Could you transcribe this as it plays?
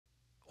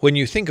When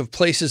you think of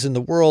places in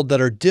the world that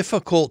are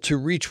difficult to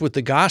reach with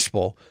the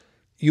gospel,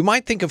 you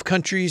might think of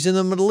countries in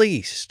the Middle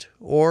East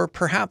or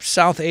perhaps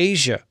South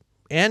Asia,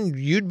 and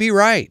you'd be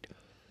right.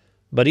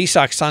 But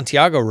Isaac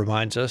Santiago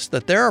reminds us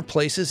that there are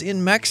places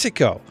in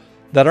Mexico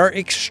that are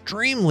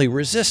extremely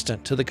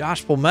resistant to the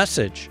gospel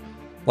message,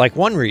 like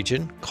one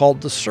region called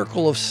the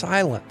Circle of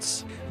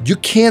Silence. You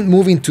can't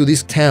move into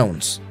these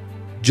towns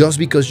just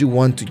because you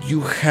want to.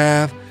 You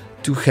have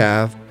to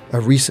have a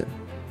reason.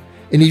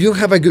 And if you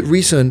have a good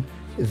reason,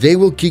 they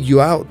will kick you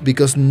out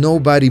because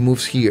nobody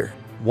moves here.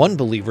 One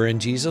believer in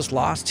Jesus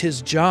lost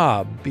his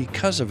job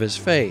because of his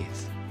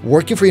faith.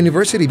 Working for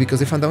university because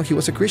they found out he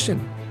was a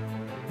Christian.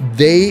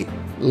 They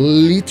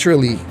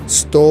literally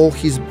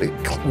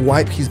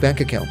wiped his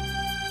bank account.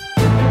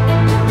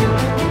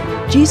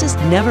 Jesus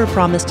never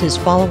promised his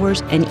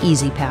followers an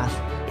easy path.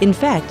 In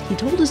fact, he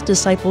told his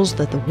disciples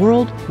that the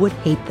world would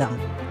hate them.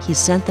 He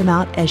sent them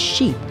out as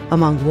sheep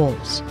among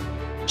wolves.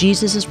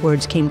 Jesus'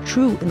 words came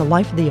true in the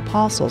life of the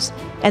apostles,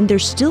 and they're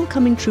still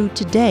coming true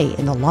today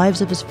in the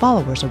lives of his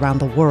followers around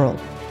the world.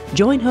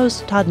 Join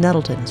host Todd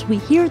Nettleton as we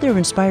hear their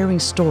inspiring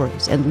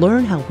stories and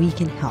learn how we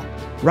can help.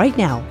 Right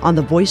now on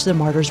the Voice of the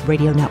Martyrs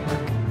Radio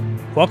Network.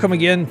 Welcome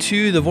again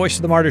to the Voice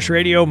of the Martyrs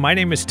Radio. My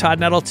name is Todd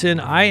Nettleton.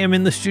 I am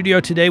in the studio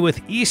today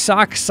with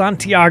Isaac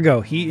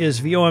Santiago. He is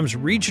VOM's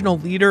regional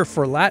leader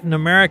for Latin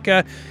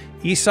America.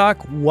 Isaac,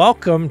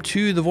 welcome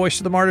to the Voice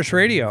of the Martyrs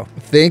Radio.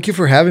 Thank you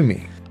for having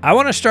me. I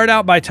want to start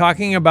out by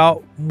talking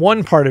about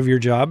one part of your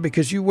job,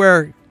 because you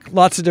wear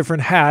lots of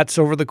different hats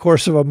over the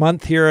course of a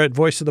month here at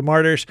Voice of the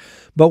Martyrs.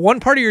 But one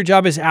part of your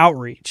job is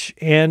outreach,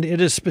 and it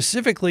is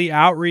specifically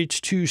outreach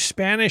to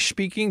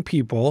Spanish-speaking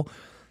people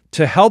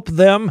to help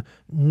them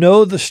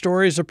know the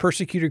stories of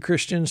persecuted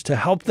Christians, to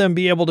help them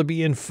be able to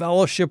be in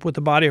fellowship with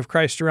the body of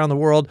Christ around the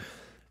world.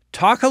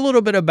 Talk a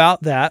little bit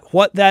about that,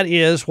 what that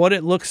is, what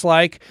it looks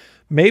like,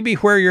 maybe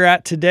where you're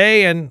at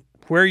today and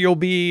where you'll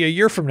be a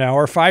year from now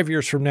or 5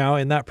 years from now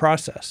in that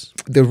process.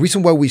 The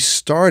reason why we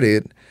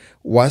started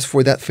was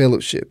for that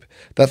fellowship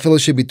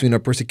between our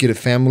persecuted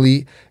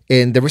family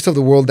and the rest of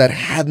the world that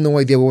had no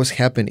idea what was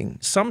happening.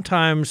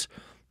 Sometimes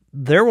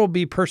there will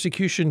be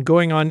persecution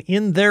going on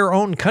in their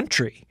own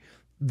country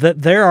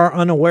that they are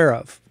unaware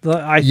of.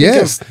 I think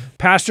of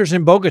pastors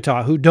in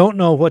Bogota who don't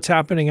know what's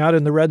happening out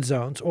in the red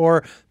zones,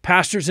 or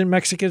pastors in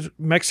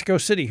Mexico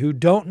City who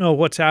don't know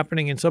what's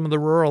happening in some of the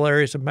rural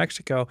areas of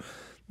Mexico.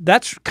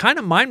 That's kind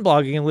of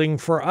mind-boggling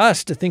for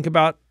us to think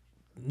about,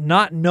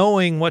 not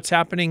knowing what's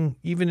happening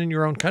even in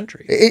your own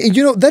country. And,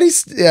 you know, that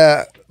is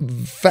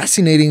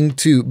fascinating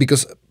too,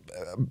 because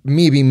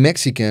me being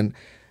Mexican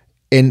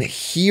and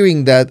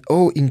hearing that,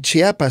 oh, in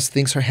Chiapas,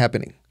 things are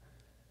happening.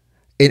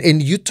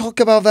 And you talk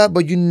about that,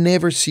 but you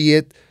never see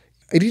it.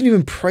 I didn't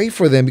even pray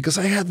for them because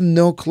I had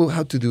no clue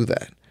how to do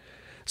that.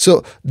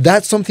 So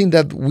that's something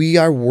that we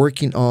are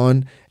working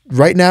on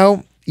right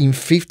now in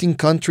 15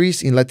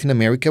 countries in Latin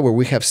America where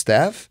we have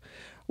staff.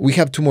 We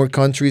have 2 more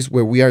countries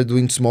where we are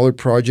doing smaller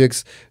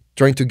projects,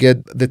 trying to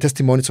get the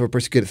testimonies of a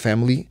persecuted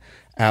family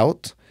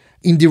out,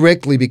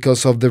 indirectly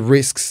because of the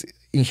risks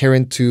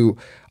inherent to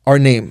our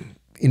name.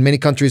 In many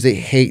countries, they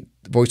hate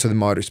Voice of the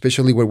Martyrs,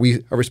 especially where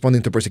we are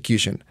responding to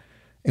persecution.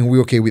 And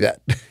we're okay with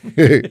that.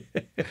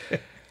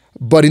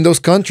 But in those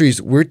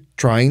countries, we're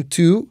trying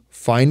to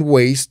find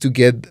ways to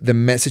get the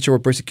message of our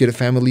persecuted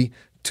family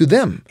to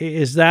them.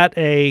 Is that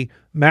a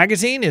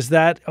magazine? Is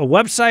that a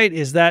website?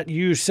 Is that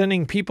you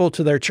sending people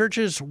to their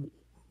churches?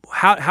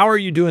 How are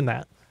you doing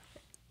that?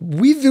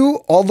 We do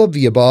all of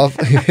the above.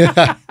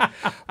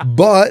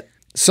 But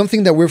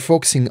something that we're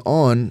focusing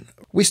on,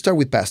 we start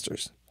with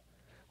pastors.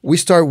 We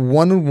start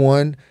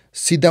one-on-one,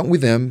 sit down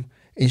with them,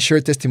 and share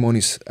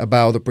testimonies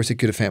about the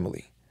persecuted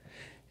family.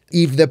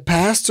 If the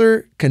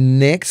pastor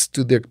connects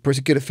to the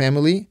persecuted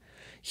family,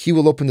 he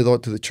will open the door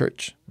to the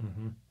church.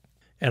 Mm-hmm.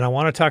 And I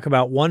want to talk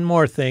about one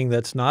more thing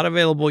that's not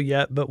available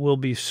yet, but will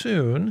be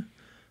soon,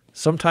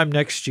 sometime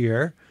next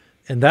year,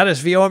 and that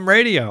is VOM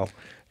Radio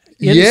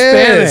in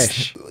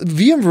Spanish.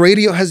 VOM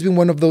Radio has been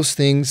one of those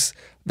things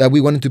that we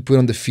wanted to put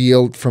on the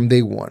field from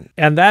day one.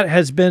 And that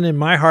has been in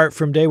my heart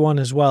from day one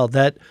as well,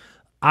 that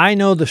I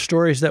know the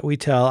stories that we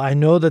tell. I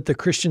know that the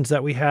Christians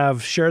that we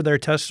have share their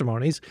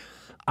testimonies.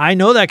 I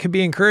know that could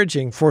be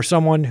encouraging for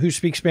someone who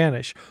speaks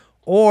Spanish,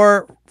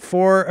 or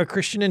for a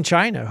Christian in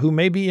China who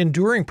may be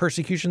enduring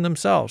persecution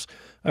themselves,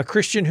 a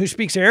Christian who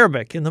speaks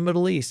Arabic in the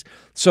Middle East.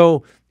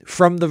 So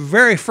from the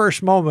very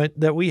first moment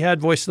that we had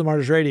Voice of the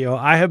Martyrs Radio,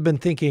 I have been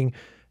thinking,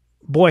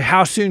 boy,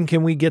 how soon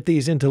can we get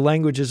these into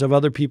languages of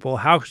other people?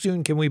 How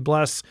soon can we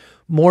bless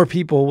more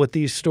people with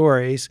these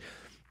stories?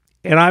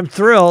 And I'm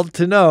thrilled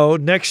to know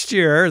next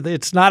year,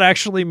 it's not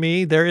actually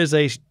me. There is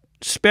a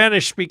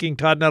Spanish-speaking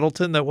Todd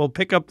Nettleton that will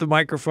pick up the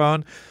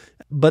microphone,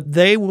 but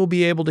they will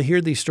be able to hear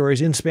these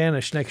stories in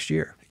Spanish next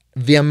year.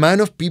 The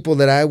amount of people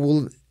that I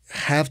will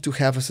have to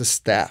have as a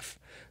staff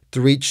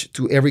to reach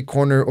to every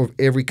corner of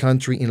every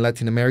country in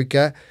Latin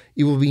America,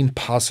 it will be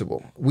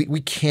impossible.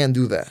 We can't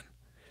do that.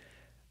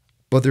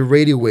 But the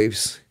radio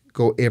waves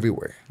go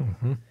everywhere.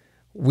 Mm-hmm.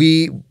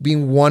 We've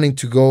been wanting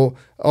to go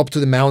up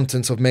to the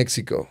mountains of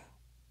Mexico,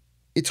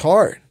 It's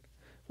hard.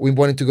 We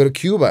wanted to go to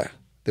Cuba.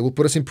 They will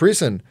put us in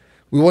prison.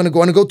 We want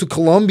to go to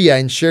Colombia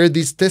and share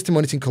these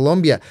testimonies in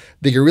Colombia.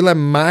 The guerrilla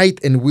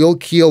might and will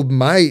kill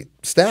my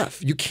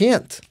staff. You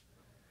can't.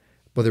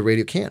 But the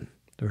radio can.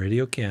 The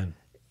radio can.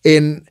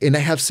 And I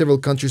have several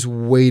countries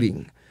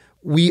waiting.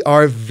 We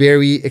are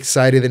very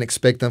excited and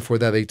expectant for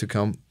that day to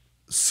come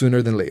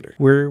sooner than later.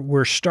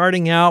 We're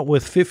starting out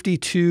with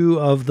 52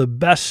 of the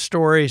best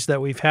stories that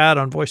we've had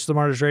on Voice of the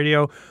Martyrs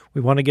Radio. We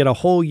want to get a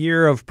whole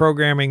year of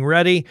programming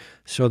ready.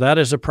 So that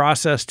is a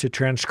process to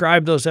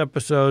transcribe those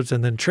episodes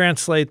and then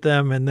translate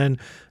them and then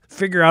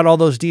figure out all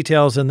those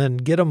details and then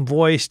get them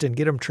voiced and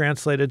get them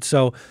translated.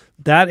 So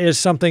that is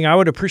something I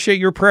would appreciate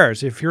your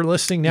prayers. If you're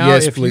listening now,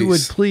 yes, if please. you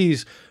would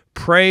please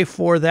pray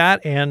for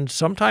that. And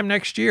sometime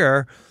next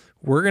year,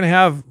 we're going to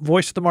have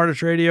Voice of the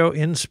Martyrs Radio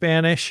in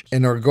Spanish.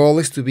 And our goal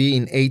is to be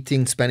in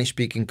 18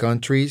 Spanish-speaking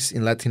countries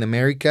in Latin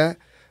America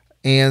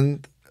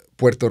and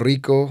Puerto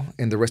Rico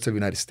and the rest of the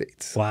United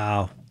States.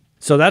 Wow.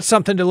 So that's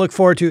something to look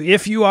forward to.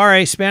 If you are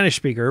a Spanish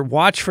speaker,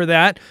 watch for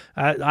that.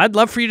 I'd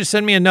love for you to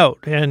send me a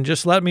note and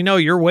just let me know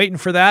you're waiting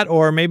for that,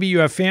 or maybe you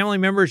have family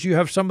members, you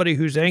have somebody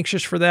who's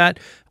anxious for that.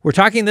 We're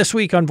talking this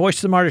week on Voice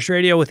of the Martyrs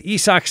Radio with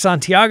Isaac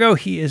Santiago.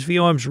 He is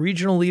VOM's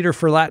regional leader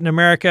for Latin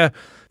America.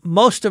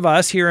 Most of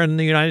us here in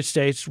the United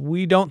States,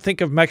 we don't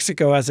think of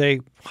Mexico as a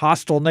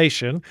hostile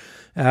nation.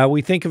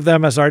 We think of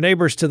them as our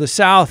neighbors to the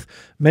south.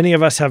 Many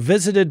of us have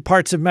visited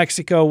parts of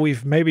Mexico.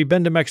 We've maybe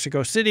been to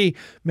Mexico City.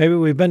 Maybe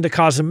we've been to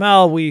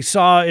Cozumel. We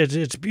saw it.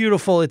 It's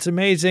beautiful. It's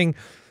amazing.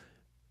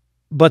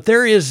 But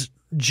there is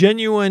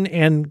genuine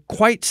and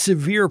quite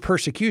severe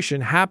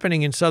persecution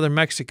happening in southern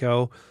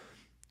Mexico.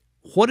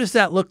 What does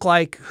that look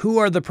like? Who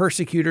are the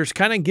persecutors?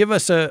 Kind of give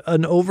us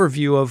an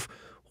overview of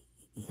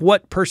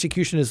what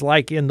persecution is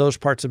like in those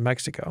parts of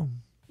Mexico.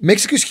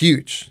 Mexico is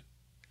huge,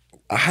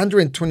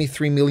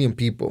 123 million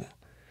people,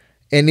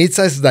 and it's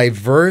as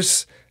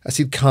diverse as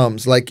it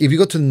comes. Like if you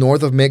go to the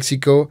north of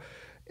Mexico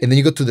and then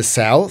you go to the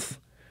south,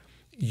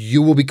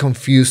 you will be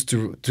confused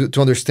to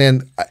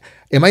understand,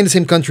 am I in the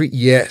same country?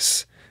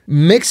 Yes.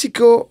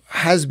 Mexico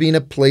has been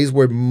a place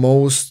where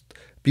most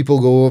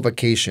people go on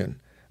vacation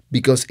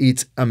because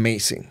it's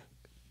amazing.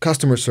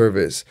 Customer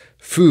service,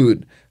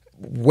 food,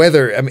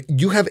 weather, I mean,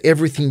 you have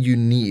everything you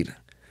need.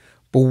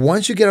 But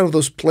once you get out of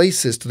those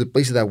places to the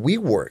places that we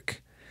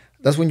work,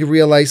 that's when you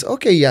realize,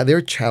 okay, yeah, there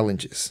are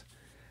challenges.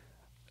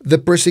 The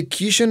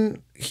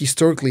persecution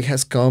historically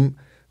has come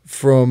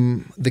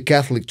from the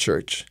Catholic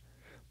Church.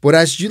 But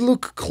as you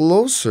look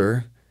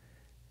closer,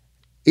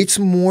 it's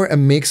more a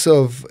mix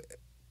of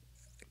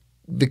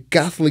the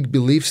Catholic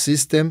belief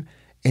system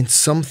and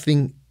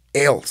something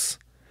else.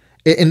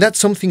 And that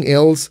something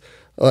else,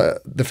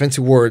 the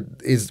fancy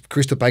word is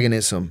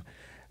Christopaganism,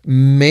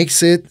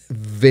 makes it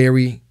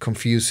very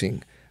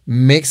confusing,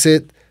 makes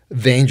it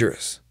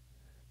dangerous,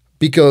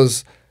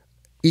 because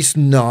it's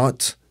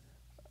not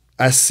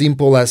as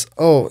simple as,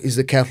 oh, it's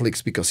the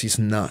Catholics, because it's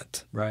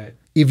not. Right.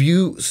 If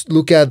you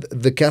look at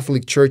the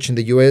Catholic Church in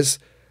the U.S.,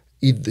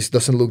 it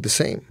doesn't look the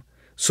same.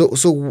 So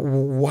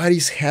what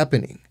is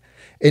happening?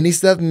 And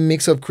it's that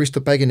mix of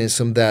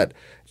Christopaganism that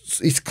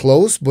it's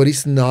close, but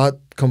it's not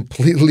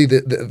completely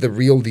the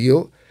real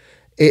deal.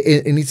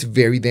 And it's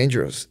very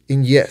dangerous.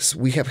 And yes,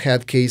 we have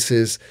had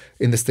cases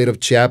in the state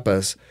of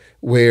Chiapas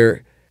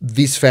where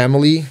this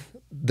family,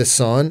 the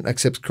son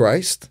accepts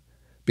Christ,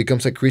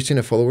 becomes a Christian,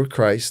 a follower of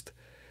Christ.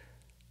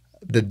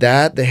 The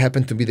dad, they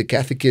happen to be the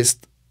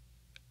catechist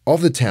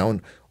of the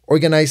town,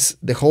 organized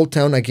the whole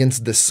town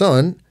against the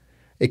son,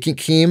 and kick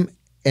him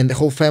and the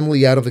whole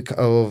family out of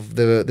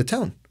the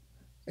town.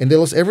 And they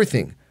lost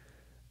everything.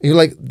 And you're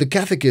like, the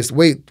catechist,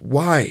 wait,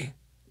 why?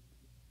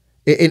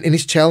 And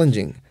it's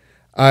challenging.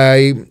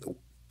 I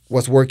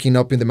was working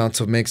up in the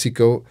mountains of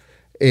Mexico,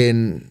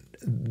 and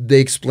they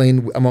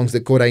explained amongst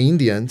the Cora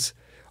Indians,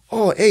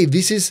 oh, hey,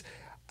 this is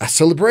a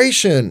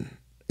celebration,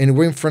 and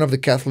we're in front of the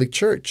Catholic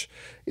Church.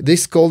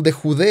 This is called the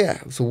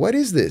Judea. So what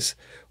is this?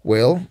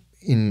 Well,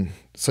 in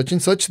such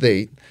and such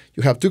date,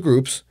 you have two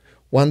groups,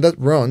 one that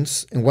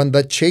runs and one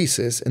that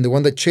chases, and the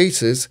one that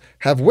chases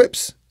have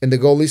whips, and the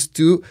goal is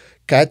to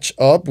catch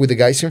up with the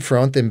guys in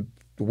front and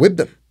whip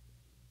them.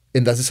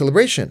 And that's the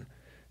celebration.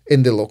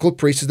 And the local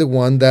priest is the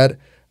one that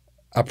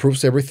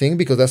approves everything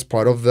because that's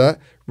part of the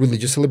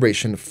religious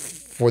celebration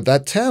for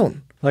that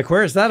town. Like,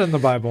 where is that in the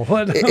Bible?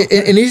 What? And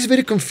it is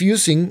very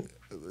confusing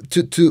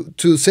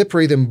to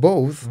separate them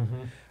both,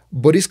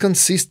 but it's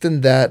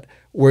consistent that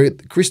where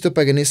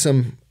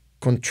Christopaganism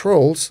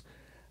controls,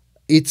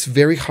 it's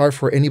very hard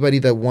for anybody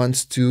that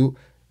wants to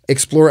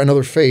explore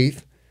another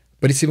faith,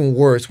 but it's even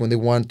worse when they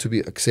want to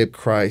accept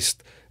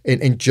Christ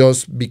and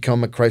just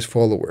become a Christ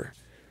follower.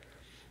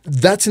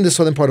 That's in the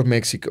southern part of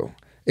Mexico,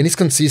 and it's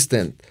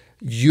consistent.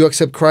 You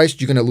accept Christ,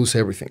 you're going to lose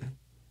everything.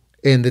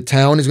 And the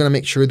town is going to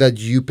make sure that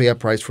you pay a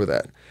price for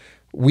that.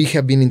 We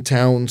have been in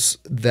towns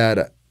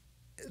that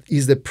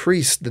is the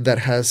priest that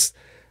has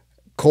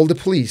called the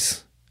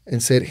police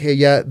and said, hey,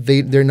 yeah,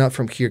 they're not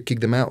from here, kick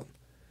them out,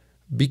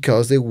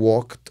 because they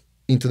walked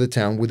into the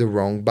town with the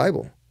wrong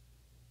Bible.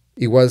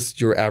 It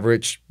was your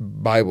average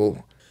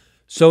Bible.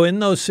 So in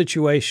those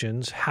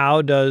situations,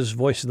 how does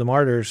Voice of the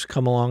Martyrs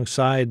come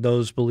alongside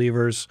those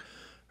believers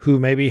who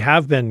maybe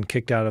have been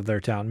kicked out of their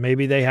town?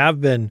 Maybe they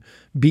have been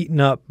beaten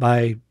up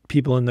by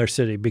people in their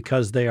city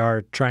because they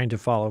are trying to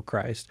follow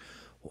Christ.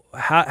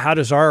 How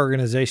does our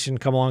organization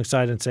come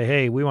alongside and say,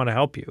 hey, we want to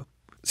help you?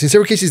 Since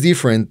every case is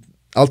different,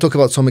 I'll talk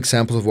about some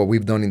examples of what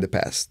we've done in the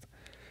past.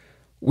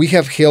 We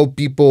have helped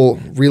people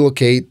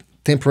relocate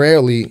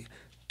temporarily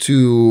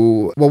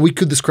to what we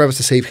could describe as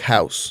a safe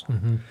house,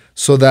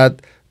 so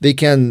that they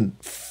can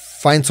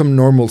find some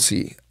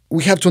normalcy.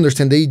 We have to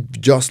understand they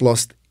just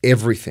lost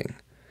everything.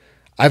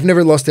 I've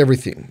never lost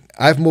everything.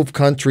 I've moved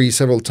countries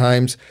several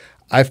times.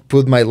 I've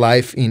put my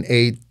life in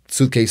 8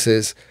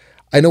 suitcases.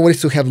 I know what it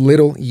is to have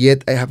little,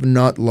 yet I have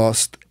not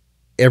lost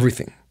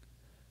everything.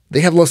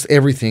 They have lost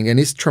everything, and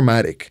it's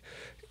traumatic.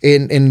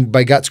 And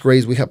by God's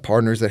grace, we have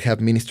partners that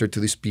have ministered to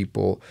these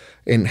people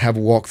and have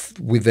walked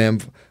with them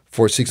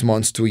for 6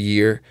 months to a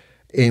year.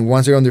 And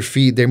once they're on their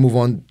feet, they move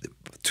on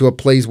to a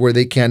place where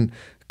they can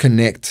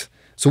connect.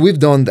 So we've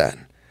done that.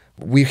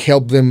 We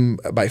helped them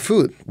buy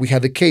food. We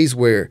had a case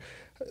where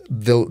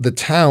the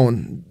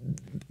town,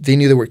 they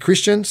knew they were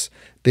Christians.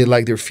 They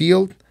liked their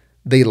field.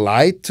 They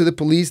lied to the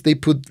police. They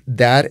put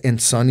dad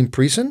and son in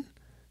prison,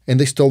 and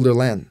they stole their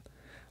land.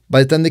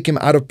 By the time they came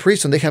out of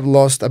prison, they have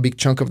lost a big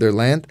chunk of their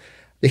land.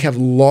 They have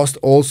lost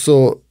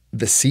also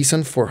the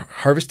season for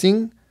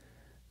harvesting,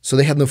 so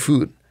they had no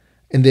food.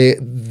 And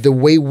the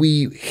way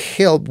we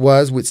helped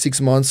was with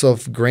 6 months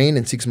of grain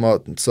and 6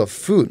 months of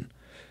food.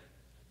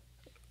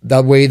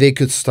 That way they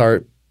could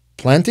start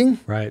planting.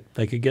 Right.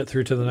 They could get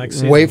through to the next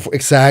season.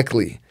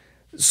 Exactly.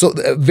 So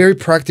very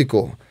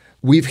practical.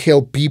 We've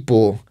helped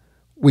people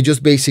with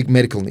just basic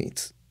medical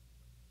needs.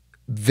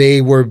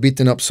 They were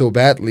beaten up so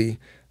badly,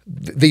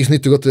 they just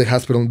need to go to the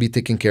hospital and be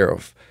taken care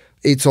of.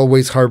 It's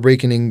always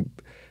heartbreaking. In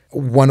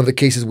one of the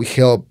cases we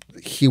helped,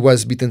 he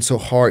was beaten so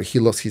hard he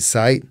lost his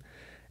sight,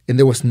 and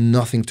there was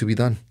nothing to be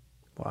done.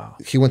 Wow.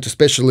 He went to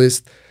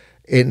specialists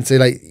and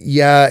said, like,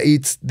 yeah,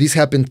 this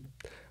happened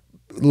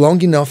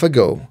long enough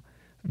ago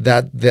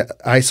that the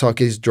eye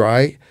socket is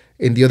dry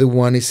and the other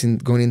one is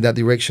going in that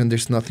direction.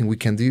 There's nothing we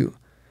can do.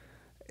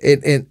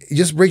 And it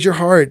just breaks your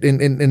heart.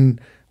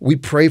 And we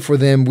pray for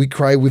them. We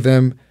cry with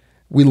them.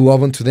 We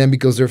love unto them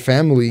because they're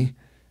family,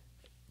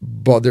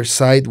 but their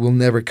sight will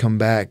never come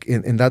back.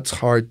 And that's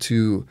hard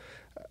to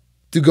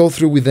go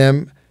through with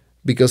them,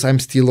 because I'm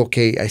still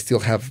okay. I still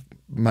have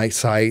my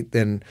sight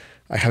and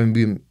I haven't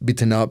been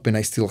beaten up and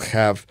I still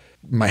have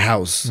my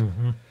house.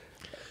 Mm-hmm.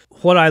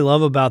 What I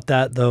love about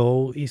that,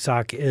 though,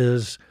 Isaac,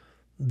 is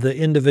the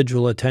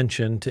individual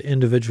attention to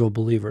individual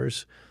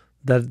believers,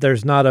 that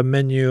there's not a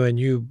menu and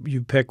you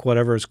pick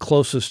whatever is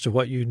closest to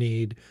what you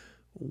need.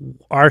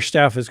 Our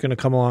staff is going to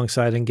come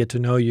alongside and get to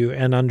know you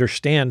and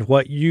understand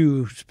what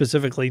you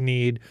specifically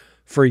need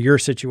for your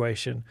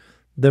situation.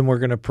 Then we're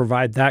going to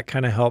provide that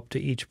kind of help to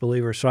each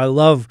believer. So I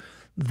love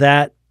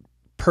that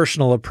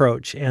personal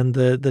approach and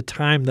the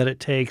time that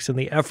it takes and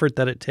the effort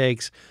that it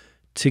takes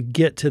to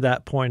get to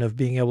that point of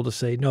being able to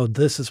say, no,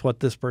 this is what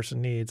this person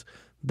needs.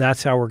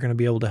 That's how we're going to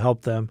be able to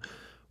help them.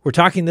 We're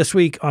talking this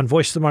week on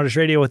Voice of the Martyrs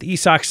Radio with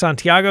Isaac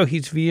Santiago.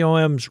 He's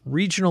VOM's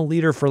regional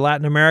leader for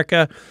Latin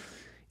America.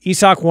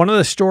 Isaac, one of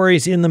the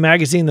stories in the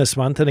magazine this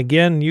month, and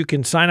again, you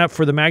can sign up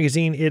for the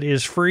magazine. It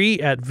is free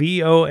at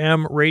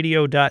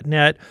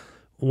vomradio.net.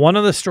 One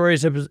of the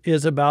stories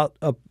is about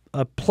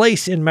a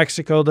place in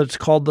Mexico that's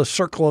called the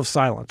Circle of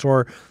Silence,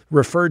 or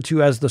referred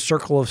to as the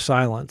Circle of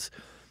Silence.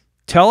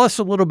 Tell us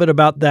a little bit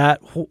about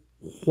that,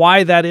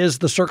 why that is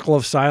the Circle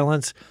of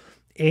Silence,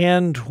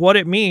 and what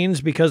it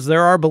means, because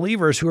there are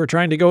believers who are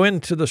trying to go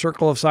into the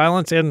Circle of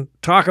Silence and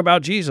talk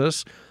about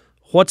Jesus.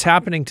 What's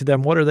happening to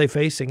them? What are they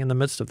facing in the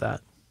midst of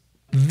that?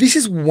 This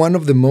is one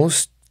of the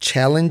most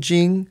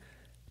challenging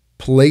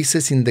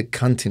places in the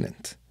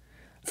continent,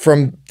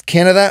 from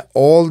Canada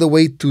all the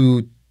way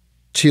to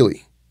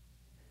Chile.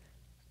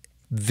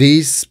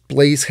 This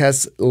place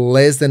has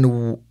less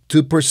than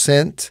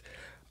 2%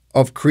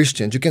 of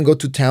Christians. You can go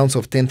to towns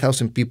of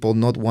 10,000 people,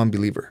 not one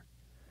believer.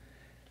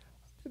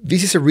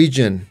 This is a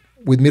region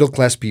with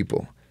middle-class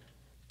people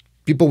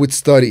with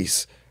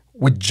studies,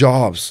 with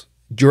jobs,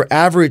 your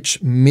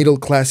average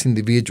middle-class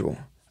individual.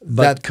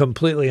 But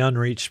completely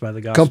unreached by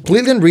the gospel.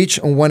 Completely unreached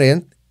on one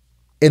end,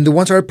 and the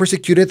ones that are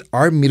persecuted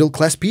are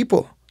middle-class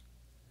people.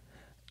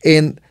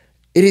 And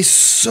it is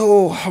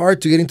so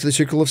hard to get into the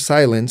Circle of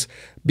Silence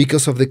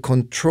because of the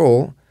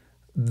control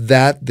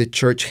that the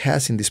church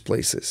has in these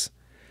places.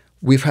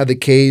 We've had the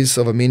case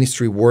of a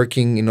ministry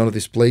working in all of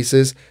these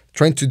places,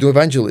 trying to do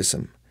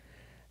evangelism.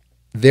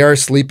 They are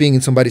sleeping in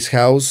somebody's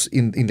house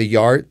in the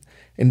yard.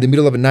 In the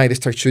middle of the night, they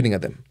start shooting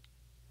at them.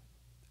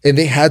 And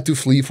they had to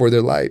flee for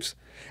their lives.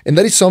 And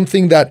that is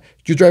something that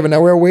you drive an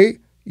hour away,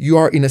 you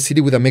are in a city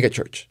with a mega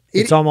church.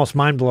 It's almost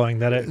mind-blowing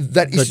that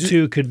the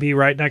two could be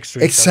right next to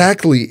each other.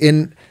 Exactly.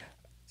 In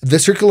the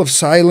Circle of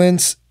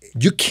Silence,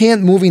 you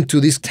can't move into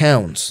these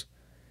towns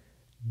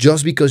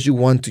just because you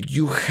want to.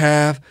 You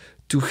have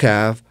to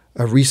have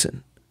a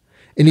reason.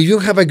 And if you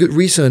have a good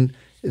reason,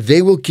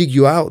 they will kick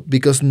you out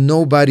because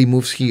nobody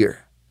moves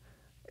here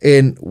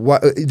And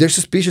they're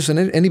suspicious of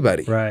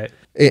anybody. Right.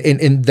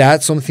 And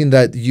that's something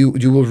that you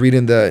will read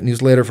in the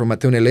newsletter from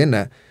Mateo and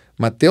Elena.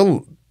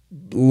 Mateo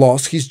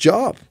lost his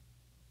job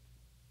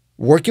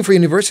working for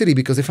university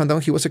because they found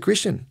out he was a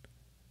Christian.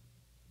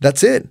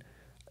 That's it.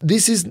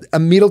 This is a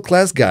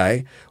middle-class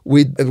guy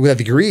with a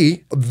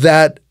degree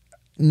that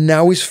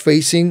now is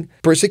facing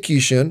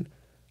persecution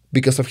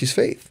because of his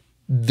faith.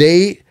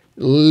 They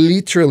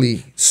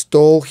literally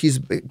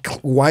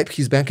wiped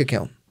his bank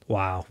account.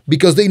 Wow.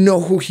 Because they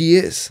know who he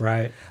is.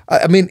 Right.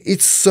 I mean,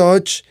 it's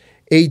such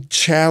a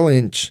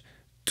challenge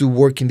to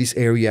work in this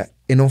area.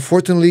 And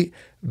unfortunately,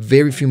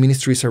 very few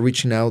ministries are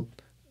reaching out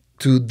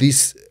to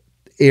this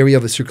area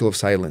of the circle of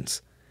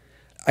silence.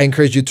 I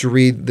encourage you to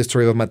read the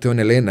story of Mateo and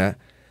Elena.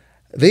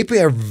 They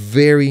pay a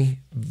very,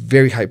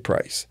 very high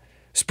price.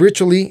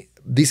 Spiritually,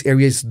 this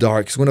area is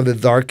dark. It's one of the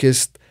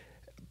darkest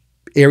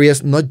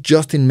areas, not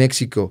just in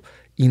Mexico,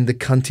 in the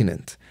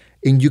continent.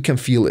 And you can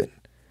feel it.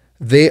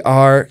 They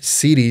are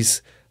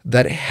cities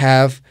that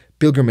have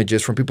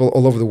pilgrimages from people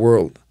all over the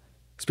world,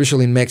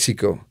 especially in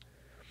Mexico,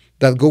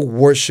 that go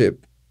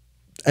worship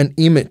an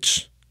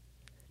image.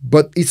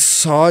 But it's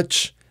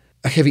such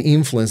a heavy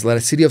influence that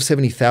a city of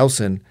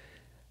 70,000,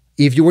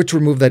 if you were to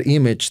remove that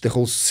image, the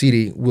whole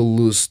city will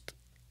lose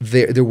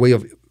their way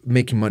of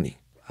making money.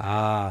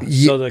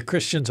 So the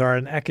Christians are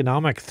an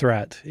economic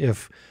threat.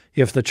 If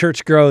the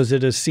church grows,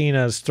 it is seen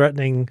as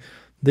threatening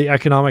the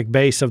economic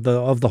base of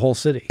the whole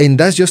city. And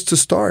that's just to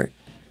start,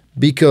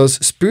 because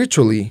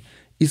spiritually,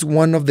 it's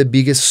one of the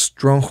biggest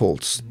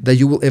strongholds that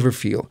you will ever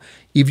feel.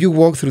 If you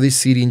walk through this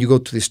city and you go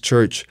to this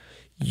church,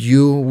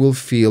 you will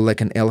feel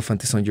like an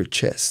elephant is on your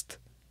chest.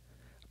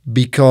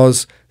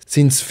 Because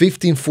since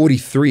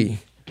 1543,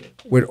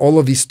 where all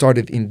of this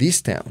started in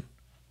this town,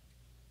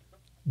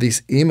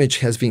 this image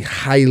has been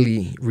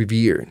highly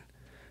revered.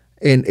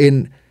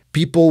 And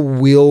people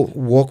will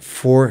walk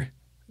for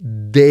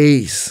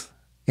days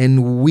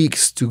and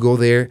weeks to go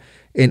there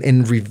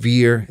and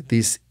revere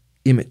this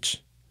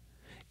image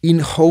in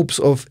hopes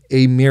of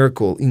a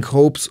miracle, in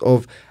hopes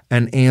of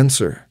an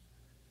answer.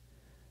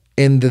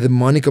 And the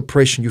demonic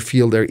oppression you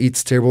feel there,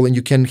 it's terrible. And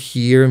you can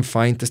hear and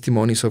find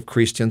testimonies of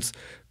Christians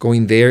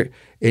going there,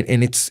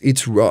 and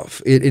it's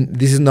rough.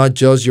 This is not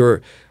just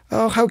your,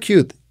 oh, how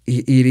cute.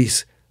 It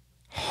is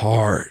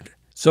hard.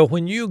 So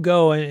when you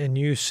go and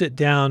you sit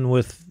down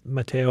with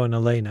Mateo and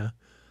Elena,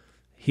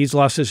 he's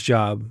lost his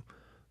job.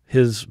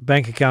 His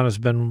bank account has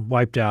been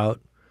wiped out.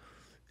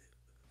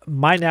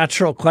 My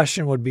natural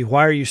question would be,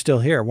 why are you still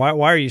here? Why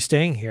are you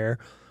staying here?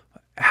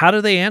 How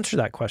do they answer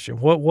that question?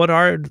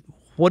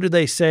 What do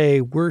they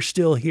say? We're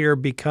still here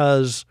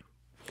because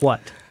what?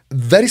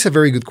 That is a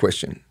very good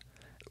question.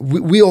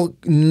 We all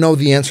know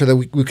the answer that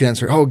we can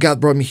answer. Oh, God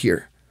brought me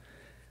here.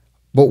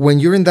 But when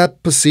you're in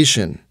that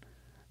position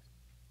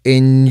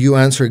and you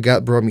answer,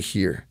 God brought me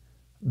here,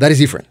 that is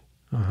different.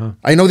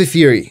 I know the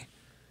theory.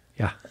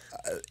 Yeah.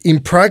 In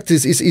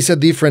practice, it's a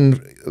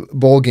different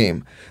ball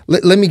game.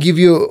 Let me give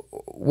you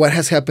what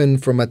has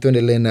happened for Mateo and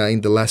Elena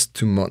in the last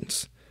 2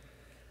 months.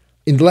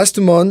 In the last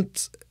 2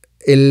 months,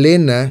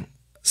 Elena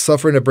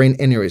suffered a brain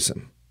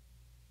aneurysm.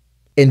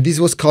 And this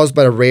was caused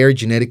by a rare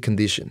genetic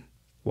condition.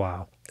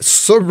 Wow.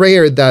 So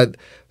rare that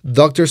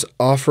doctors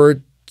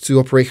offered to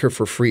operate her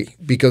for free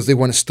because they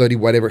want to study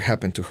whatever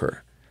happened to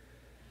her.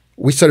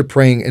 We started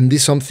praying, and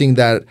this is something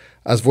that,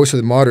 as Voice of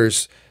the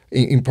Martyrs,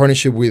 in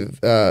partnership with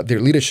their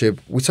leadership,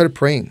 we started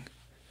praying.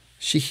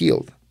 She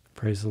healed.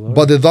 Praise the Lord.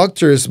 But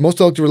most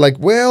doctors were like,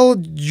 well,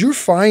 you're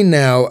fine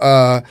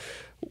now.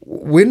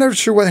 We're not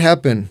sure what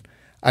happened.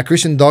 A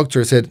Christian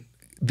doctor said,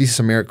 this is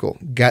a miracle.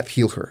 God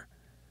healed her.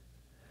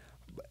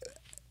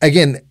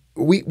 Again,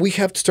 we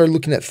have to start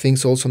looking at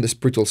things also on the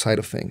spiritual side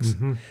of things.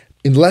 Mm-hmm.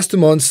 In the last 2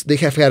 months, they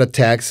have had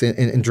attacks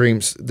and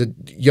dreams. The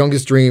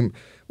youngest dream,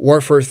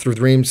 warfare through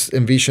dreams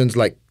and visions,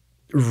 like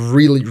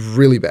really,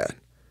 really bad.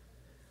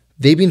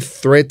 They've been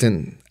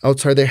threatened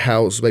outside their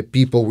house by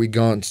people with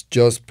guns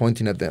just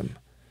pointing at them.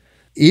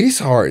 It is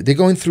hard. They're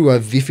going through a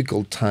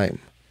difficult time.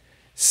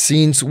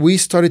 Since we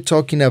started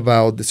talking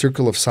about the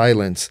circle of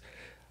silence,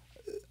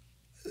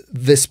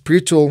 the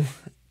spiritual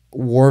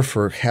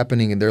warfare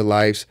happening in their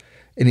lives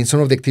and in some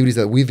of the activities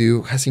that we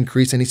do has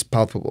increased, and it's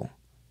palpable.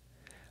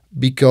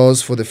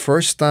 Because for the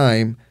first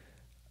time,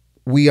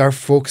 we are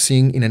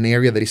focusing in an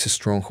area that is a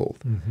stronghold.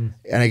 Mm-hmm.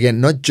 And again,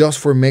 not just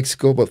for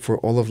Mexico, but for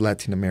all of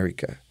Latin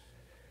America.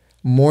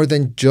 More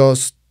than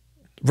just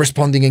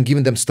responding and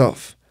giving them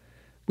stuff.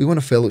 We want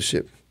a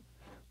fellowship.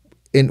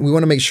 And we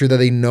want to make sure that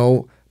they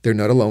know they're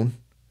not alone.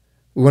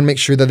 We want to make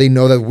sure that they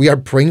know that we are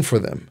praying for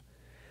them.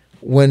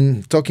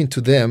 When talking to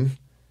them,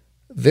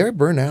 they're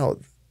burnt out.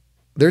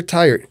 They're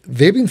tired.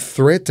 They've been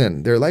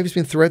threatened. Their life has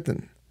been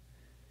threatened.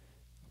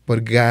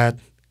 But God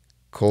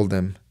called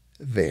them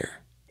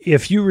there.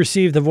 If you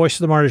receive the Voice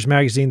of the Martyrs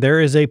magazine, there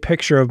is a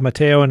picture of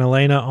Mateo and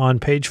Elena on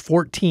page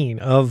 14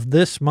 of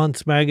this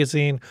month's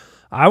magazine.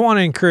 I want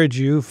to encourage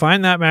you,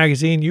 find that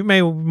magazine. You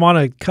may want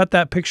to cut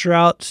that picture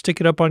out, stick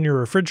it up on your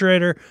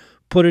refrigerator,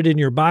 put it in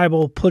your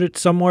Bible, put it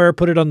somewhere,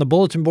 put it on the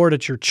bulletin board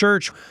at your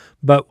church.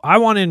 But I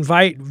want to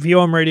invite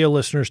VOM Radio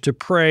listeners to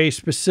pray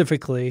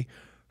specifically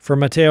for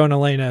Mateo and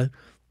Elena,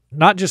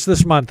 not just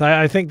this month.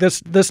 I think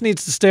this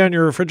needs to stay on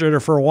your refrigerator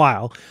for a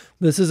while.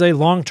 This is a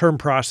long-term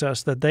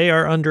process that they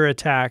are under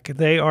attack.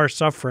 They are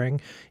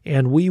suffering,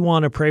 and we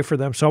want to pray for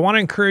them. So I want to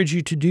encourage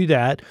you to do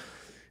that.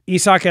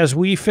 Isak, as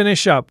we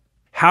finish up,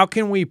 how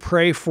can we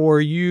pray for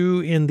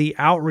you in the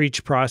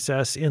outreach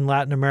process in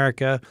Latin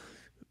America?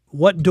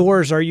 What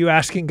doors are you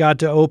asking God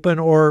to open,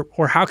 or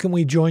how can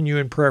we join you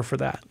in prayer for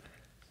that?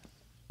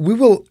 We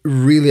will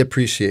really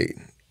appreciate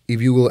if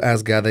you will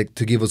ask God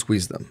to give us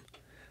wisdom.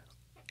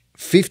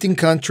 15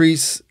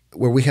 countries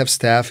where we have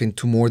staff and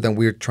 2 more than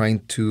we're trying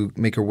to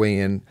make our way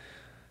in,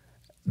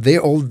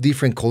 they're all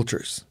different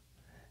cultures.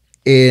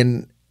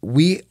 And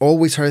we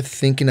always are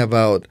thinking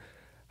about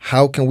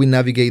how can we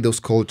navigate those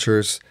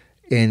cultures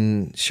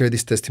and share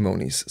these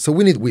testimonies. So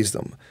we need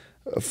wisdom.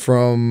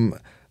 From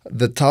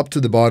the top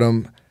to the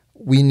bottom,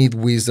 we need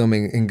wisdom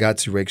in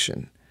God's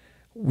direction.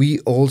 We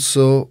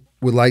also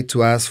would like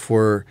to ask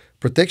for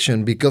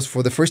protection because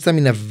for the first time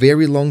in a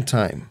very long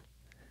time,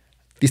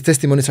 these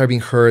testimonies are being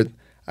heard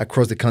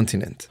across the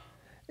continent.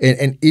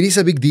 And it is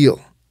a big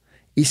deal.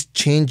 It's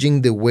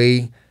changing the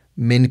way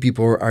many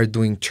people are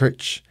doing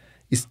church.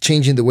 It's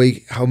changing the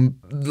way how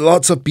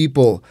lots of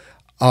people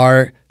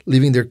are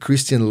living their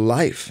Christian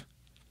life.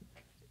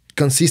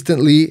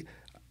 Consistently,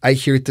 I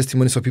hear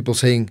testimonies of people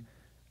saying,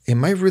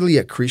 am I really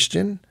a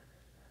Christian?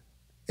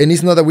 And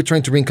it's not that we're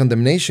trying to bring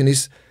condemnation.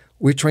 It's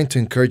we're trying to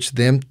encourage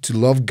them to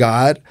love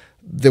God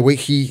the way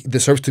He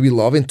deserves to be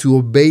loved and to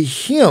obey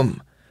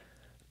Him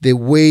the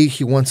way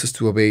He wants us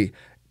to obey.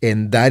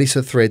 And that is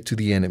a threat to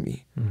the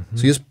enemy. Mm-hmm.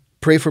 So just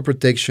pray for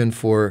protection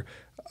for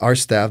our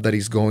staff that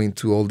is going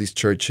to all these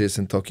churches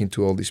and talking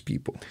to all these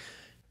people.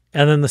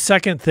 And then the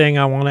second thing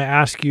I want to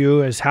ask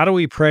you is, how do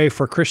we pray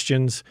for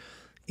Christians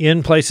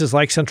in places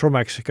like Central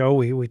Mexico?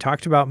 We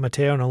talked about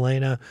Mateo and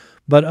Elena,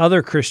 but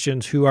other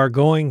Christians who are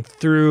going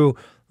through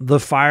the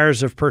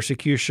fires of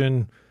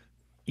persecution,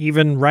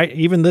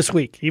 even this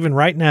week, even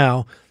right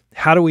now.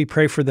 How do we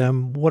pray for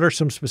them? What are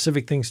some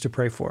specific things to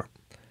pray for?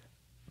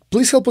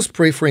 Please help us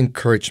pray for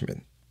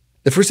encouragement.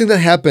 The first thing that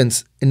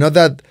happens, and not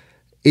that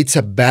it's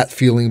a bad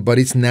feeling, but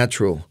it's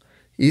natural,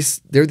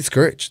 is they're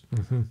discouraged.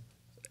 Mm-hmm.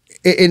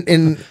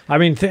 And I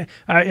mean,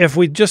 if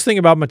we just think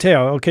about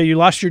Mateo, okay, you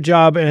lost your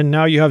job and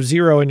now you have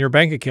 $0 in your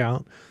bank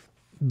account.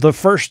 The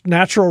first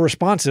natural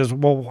response is,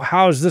 well,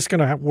 how is this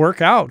going to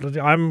work out?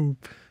 I'm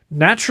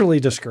naturally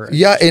discouraged.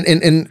 Yeah,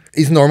 and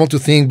it's normal to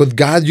think, but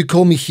God, you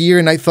called me here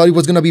and I thought it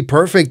was going to be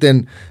perfect,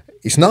 and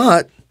it's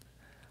not.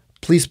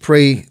 Please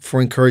pray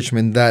for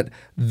encouragement that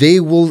they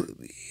will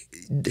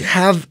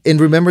have and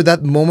remember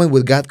that moment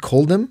when God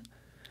called them,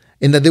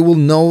 and that they will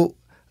know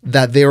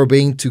that they are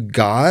obeying to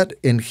God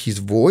and His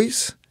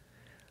voice,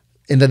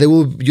 and that they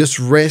will just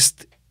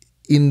rest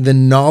in the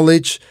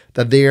knowledge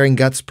that they are in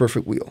God's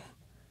perfect will.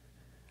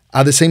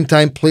 At the same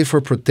time, pray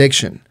for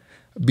protection,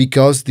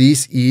 because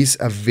this is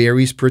a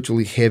very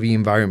spiritually heavy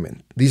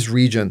environment. This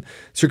region,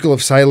 Circle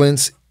of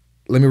Silence,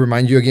 let me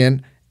remind you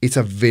again, it's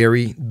a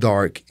very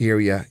dark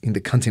area in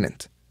the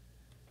continent.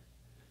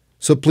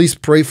 So please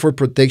pray for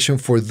protection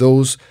for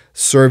those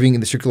serving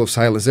in the Circle of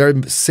Silence. There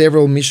are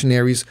several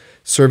missionaries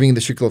serving in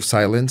the Circle of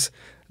Silence.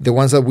 The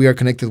ones that we are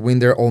connected with,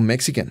 they're all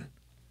Mexican.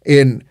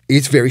 And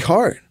it's very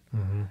hard.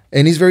 Mm-hmm.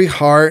 And it's very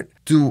hard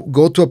to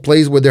go to a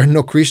place where there are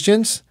no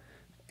Christians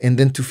and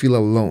then to feel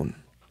alone.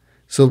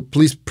 So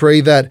please pray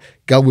that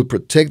God will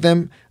protect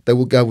them, that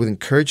God will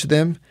encourage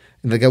them,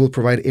 and that God will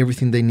provide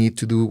everything they need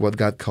to do what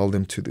God called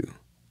them to do.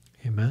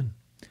 Amen.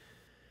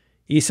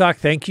 Isak,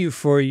 thank you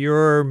for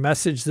your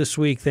message this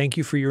week. Thank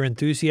you for your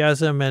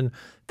enthusiasm, and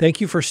thank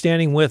you for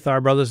standing with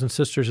our brothers and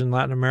sisters in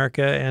Latin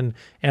America and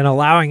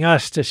allowing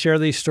us to share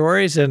these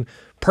stories. And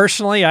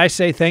personally, I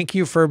say thank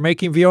you for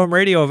making VOM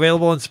Radio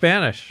available in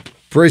Spanish.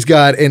 Praise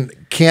God, and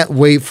can't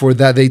wait for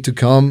that day to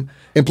come.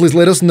 And please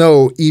let us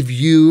know if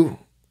you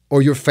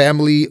or your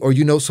family or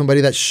you know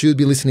somebody that should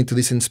be listening to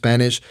this in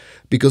Spanish,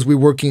 because we're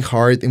working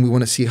hard and we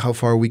want to see how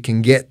far we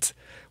can get.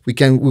 We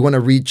want to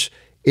reach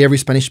every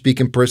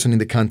Spanish-speaking person in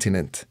the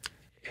continent.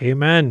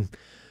 Amen.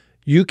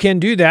 You can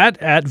do that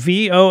at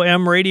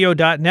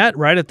vomradio.net.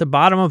 Right at the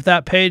bottom of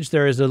that page,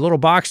 there is a little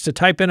box to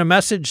type in a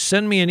message.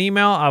 Send me an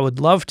email. I would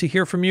love to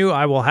hear from you.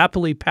 I will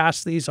happily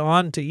pass these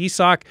on to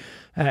Isak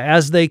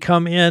as they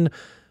come in.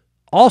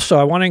 Also,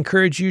 I want to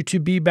encourage you to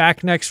be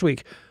back next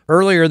week.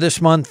 Earlier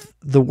this month,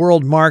 the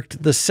world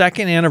marked the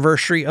 2nd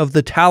anniversary of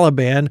the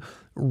Taliban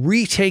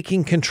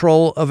retaking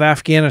control of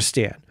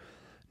Afghanistan.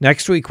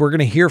 Next week, we're going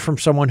to hear from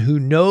someone who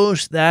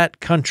knows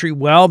that country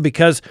well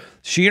because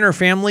she and her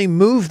family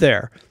moved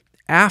there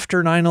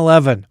after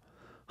 9/11.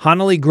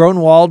 Hanali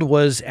Gronwald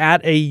was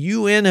at a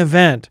UN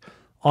event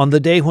on the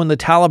day when the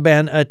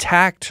Taliban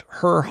attacked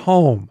her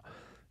home,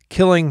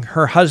 killing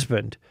her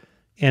husband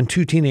and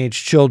 2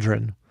 teenage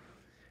children.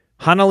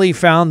 Hanali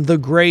found the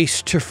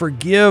grace to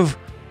forgive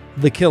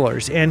the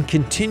killers and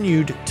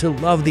continued to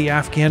love the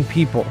Afghan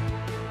people.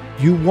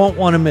 You won't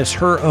want to miss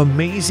her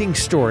amazing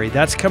story.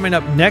 That's coming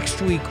up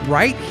next week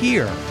right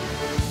here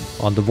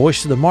on the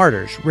Voice of the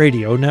Martyrs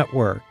Radio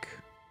Network.